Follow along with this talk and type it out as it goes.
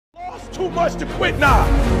too much to quit now.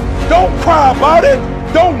 Don't cry about it.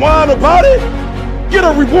 Don't whine about it. Get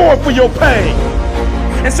a reward for your pain.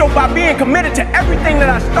 And so by being committed to everything that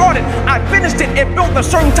I started, I finished it. It built a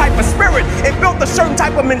certain type of spirit. It built a certain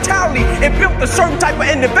type of mentality. It built a certain type of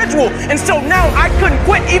individual. And so now I couldn't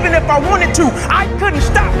quit even if I wanted to. I couldn't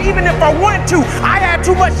stop even if I wanted to. I had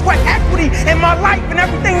too much sweat equity in my life and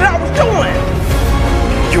everything that I was doing.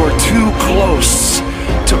 You're too close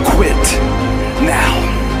to quit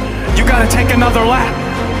now. You gotta take another lap.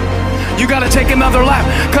 You gotta take another lap,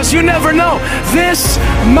 because you never know. This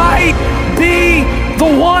might be the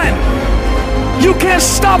one. You can't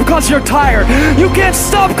stop because you're tired. You can't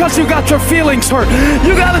stop because you got your feelings hurt.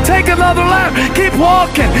 You gotta take another lap. Keep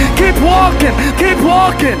walking, keep walking, keep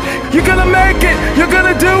walking. You're gonna make it. You're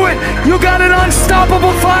gonna do it. You got an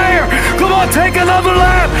unstoppable fire. Come on, take another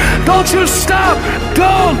lap. Don't you stop.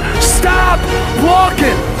 Don't stop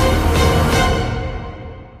walking.